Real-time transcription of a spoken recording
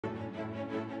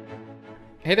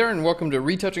Hey there and welcome to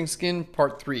Retouching Skin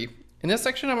Part 3. In this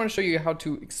section I'm going to show you how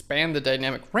to expand the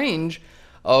dynamic range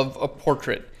of a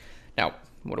portrait. Now,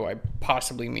 what do I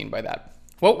possibly mean by that?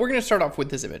 Well, we're going to start off with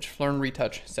this image, Learn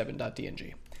Retouch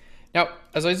 7.dng. Now,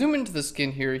 as I zoom into the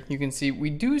skin here, you can see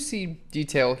we do see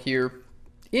detail here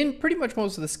in pretty much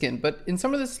most of the skin, but in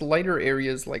some of this lighter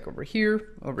areas like over here,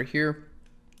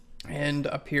 and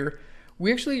up here,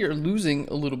 we actually are losing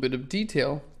a little bit of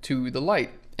detail to the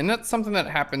light. And that's something that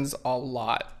happens a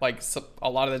lot. Like a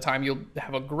lot of the time you'll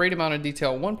have a great amount of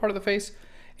detail in one part of the face,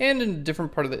 and in a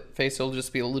different part of the face it'll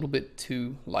just be a little bit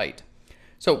too light.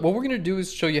 So what we're going to do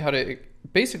is show you how to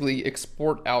basically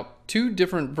export out two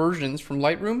different versions from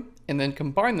Lightroom and then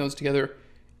combine those together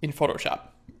in Photoshop.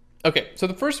 Okay, so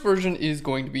the first version is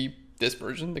going to be this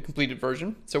version, the completed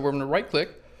version. So we're going to right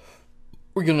click,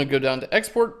 we're going to go down to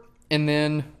export, and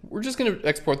then we're just going to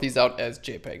export these out as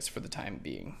JPEGs for the time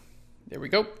being. There we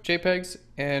go, JPEGs,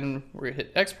 and we're gonna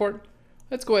hit export.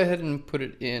 Let's go ahead and put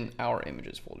it in our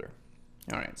images folder.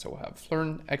 All right, so we'll have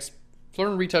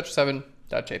Learn Retouch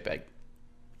 7.jpg.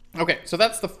 Okay, so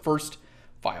that's the first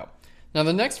file. Now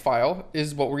the next file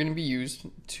is what we're gonna be used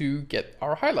to get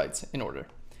our highlights in order.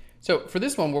 So for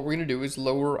this one, what we're gonna do is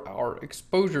lower our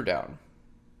exposure down.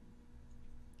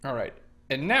 All right.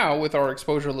 And now with our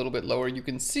exposure a little bit lower, you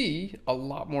can see a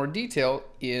lot more detail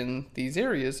in these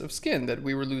areas of skin that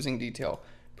we were losing detail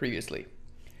previously.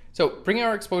 So bring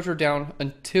our exposure down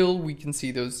until we can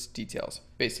see those details,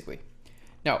 basically.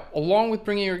 Now, along with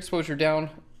bringing your exposure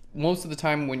down, most of the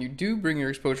time when you do bring your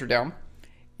exposure down,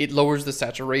 it lowers the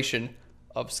saturation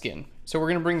of skin. So we're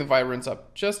gonna bring the vibrance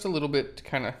up just a little bit to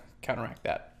kind of counteract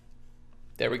that.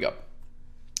 There we go.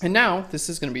 And now this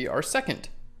is gonna be our second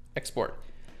export.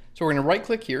 So we're going to right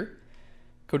click here,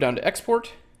 go down to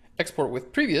export, export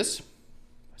with previous,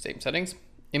 same settings,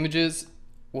 images,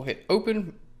 we'll hit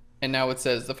open, and now it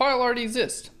says the file already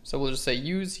exists. So we'll just say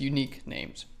use unique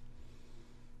names.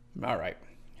 All right,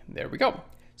 there we go.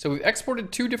 So we've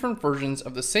exported two different versions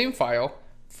of the same file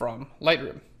from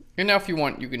Lightroom. And now if you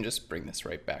want, you can just bring this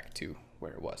right back to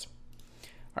where it was.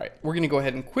 All right, we're going to go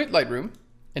ahead and quit Lightroom.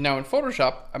 And now in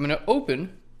Photoshop, I'm going to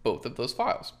open both of those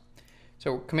files.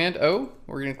 So Command O,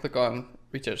 we're going to click on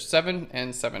Retouch 7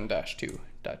 and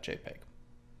 7-2.jpg.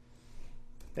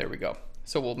 There we go.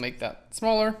 So we'll make that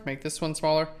smaller, make this one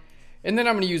smaller, and then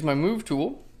I'm going to use my Move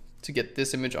tool to get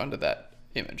this image onto that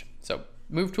image. So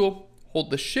Move tool,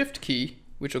 hold the Shift key,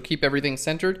 which will keep everything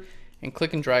centered, and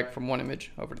click and drag from one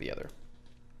image over to the other.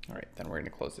 All right, then we're going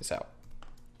to close this out.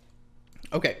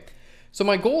 Okay, so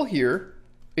my goal here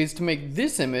is to make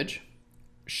this image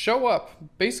show up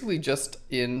basically just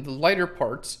in the lighter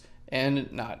parts and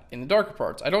not in the darker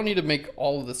parts. I don't need to make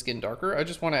all of the skin darker. I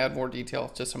just want to add more detail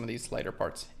to some of these lighter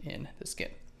parts in the skin.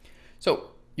 So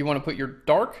you want to put your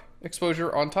dark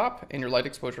exposure on top and your light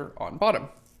exposure on bottom.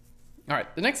 All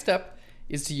right, the next step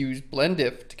is to use Blend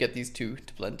If to get these two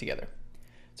to blend together.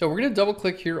 So we're going to double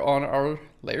click here on our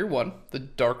layer 1, the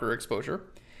darker exposure.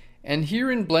 And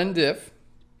here in Blend If,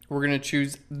 we're going to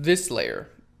choose this layer.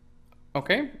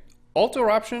 Okay. Alt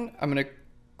or Option, I'm going to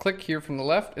click here from the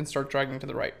left and start dragging to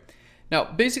the right. Now,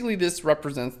 basically this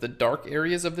represents the dark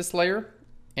areas of this layer,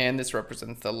 and this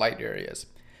represents the light areas.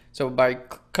 So by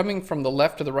coming from the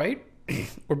left to the right,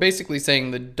 we're basically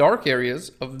saying the dark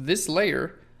areas of this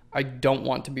layer, I don't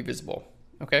want to be visible.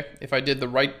 Okay, if I did the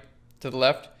right to the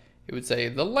left, it would say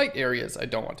the light areas I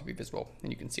don't want to be visible,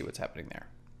 and you can see what's happening there.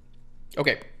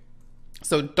 Okay,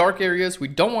 so dark areas we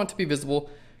don't want to be visible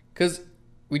because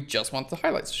we just want the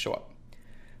highlights to show up.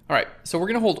 All right, so we're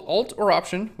gonna hold Alt or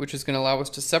Option, which is gonna allow us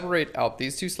to separate out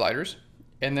these two sliders.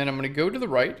 And then I'm gonna go to the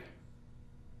right,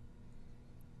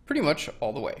 pretty much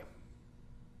all the way.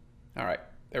 All right,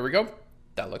 there we go.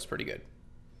 That looks pretty good.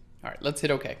 All right, let's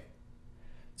hit OK.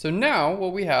 So now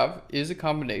what we have is a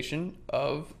combination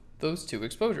of those two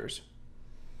exposures.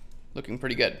 Looking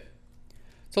pretty good.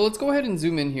 So let's go ahead and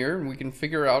zoom in here and we can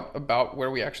figure out about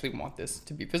where we actually want this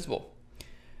to be visible.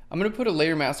 I'm going to put a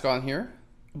layer mask on here,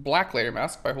 a black layer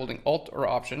mask, by holding Alt or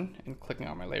Option and clicking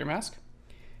on my layer mask.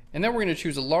 And then we're going to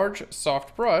choose a large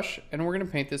soft brush and we're going to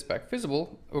paint this back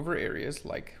visible over areas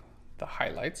like the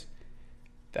highlights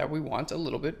that we want a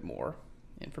little bit more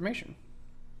information.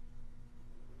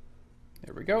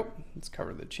 There we go. Let's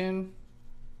cover the chin.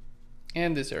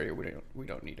 And this area we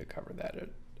don't need to cover that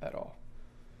at all.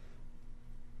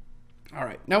 All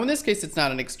right. Now in this case it's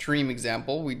not an extreme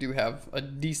example. We do have a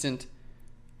decent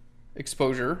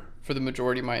exposure for the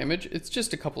majority of my image. It's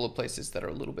just a couple of places that are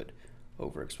a little bit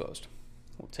overexposed.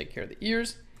 We'll take care of the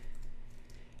ears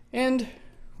and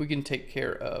we can take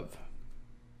care of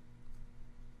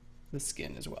the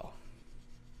skin as well.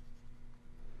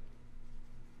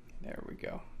 There we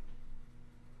go.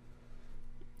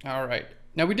 All right.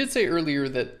 Now we did say earlier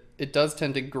that it does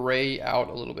tend to gray out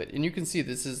a little bit, and you can see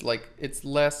this is like, it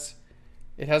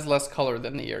has less color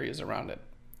than the areas around it.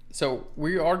 So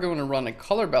we are going to run a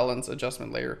color balance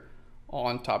adjustment layer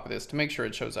on top of this to make sure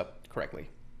it shows up correctly.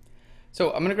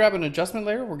 So I'm going to grab an adjustment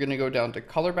layer. We're going to go down to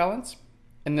color balance,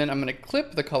 and then I'm going to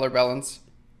clip the color balance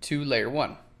to layer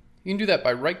 1. You can do that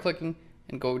by right clicking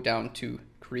and go down to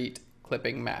create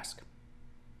clipping mask.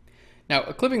 Now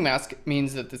a clipping mask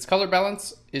means that this color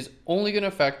balance is only going to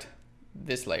affect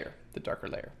this layer, the darker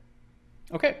layer.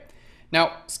 Okay,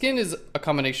 now skin is a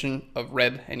combination of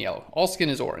red and yellow. All skin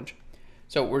is orange.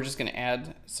 So we're just going to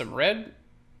add some red.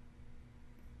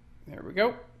 There we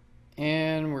go.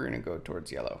 And we're going to go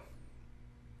towards yellow.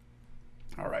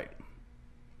 All right.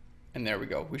 And there we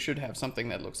go. We should have something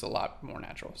that looks a lot more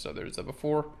natural. So there's the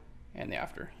before and the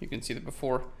after. You can see the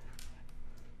before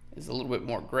is a little bit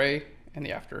more gray and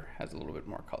the after has a little bit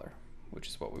more color, which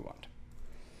is what we want.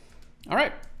 All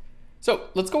right. So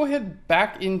let's go ahead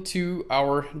back into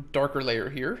our darker layer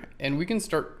here, and we can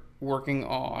start working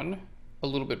on a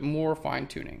little bit more fine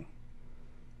tuning.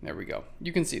 There we go.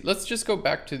 You can see, let's just go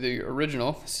back to the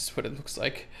original. This is what it looks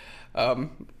like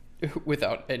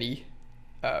without any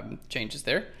changes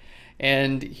there.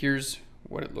 And here's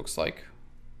what it looks like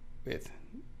with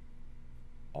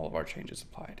all of our changes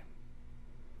applied.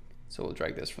 So we'll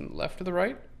drag this from the left to the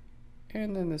right,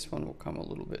 and then this one will come a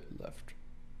little bit left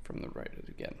from the right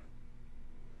again.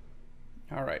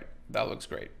 All right, that looks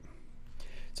great.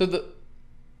 So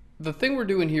the thing we're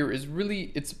doing here is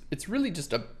really, it's really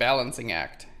just a balancing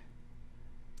act.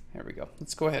 There we go.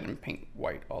 Let's go ahead and paint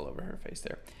white all over her face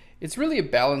there. It's really a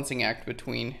balancing act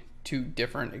between two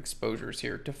different exposures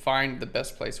here to find the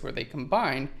best place where they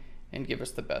combine and give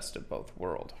us the best of both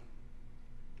worlds.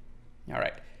 All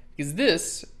right, because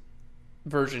this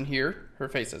version here, her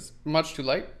face is much too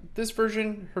light. This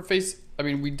version, her face, I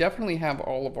mean, we definitely have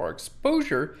all of our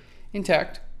exposure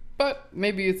intact, but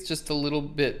maybe it's just a little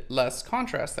bit less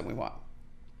contrast than we want.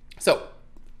 So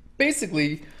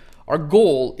basically, our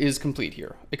goal is complete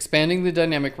here, expanding the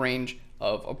dynamic range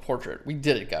of a portrait. We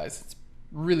did it, guys. It's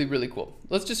really, really cool.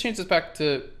 Let's just change this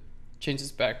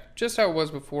back just how it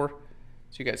was before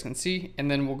so you guys can see,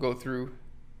 and then we'll go through.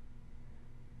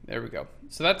 There we go.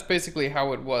 So that's basically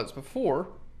how it was before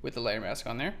with the layer mask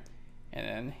on there. And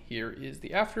then here is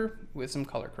the after with some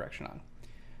color correction on.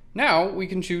 Now we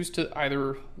can choose to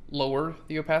either lower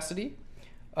the opacity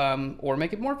or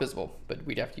make it more visible, but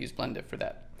we'd have to use blend diff for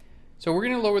that. So we're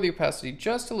going to lower the opacity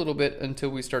just a little bit until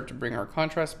we start to bring our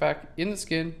contrast back in the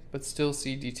skin, but still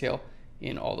see detail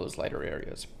in all those lighter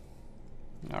areas.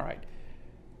 All right,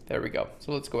 there we go.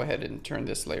 So let's go ahead and turn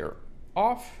this layer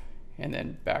off and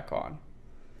then back on.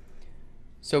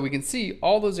 So we can see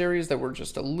all those areas that were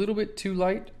just a little bit too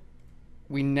light.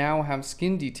 We now have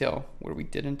skin detail where we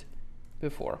didn't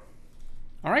before.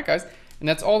 All right, guys, and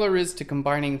that's all there is to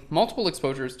combining multiple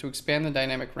exposures to expand the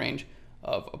dynamic range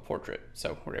of a portrait.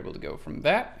 So we're able to go from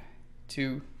that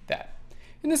to that.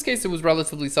 In this case, it was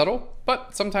relatively subtle,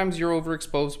 but sometimes you're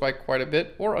overexposed by quite a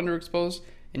bit or underexposed,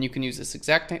 and you can use this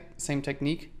exact same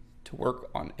technique to work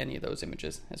on any of those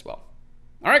images as well.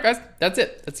 All right, guys, that's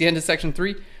it. That's the end of section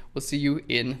 3. We'll see you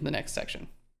in the next section.